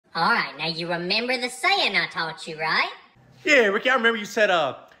All right, now you remember the saying I taught you, right? Yeah, Ricky, I remember you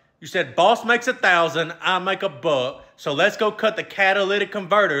said boss makes 1,000, I make $1, so let's go cut the catalytic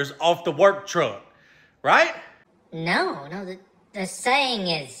converters off the work truck, right? No, the saying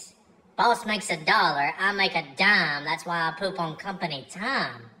is, boss makes $1, I make a dime. That's why I poop on company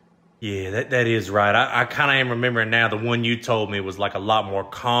time. Yeah, that is right. I kind of am remembering now the one you told me was like a lot more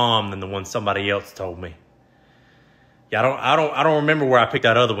calm than the one somebody else told me. Yeah, I don't remember where I picked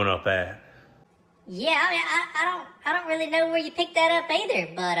that other one up at. Yeah, I mean, I don't really know where you picked that up either,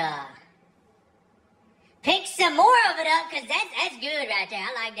 but pick some more of it up, because that's good right there.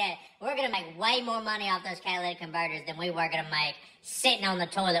 I like that. We're going to make way more money off those catalytic converters than we were going to make sitting on the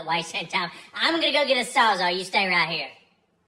toilet wasting time. I'm going to go get a Sawzall. You stay right here.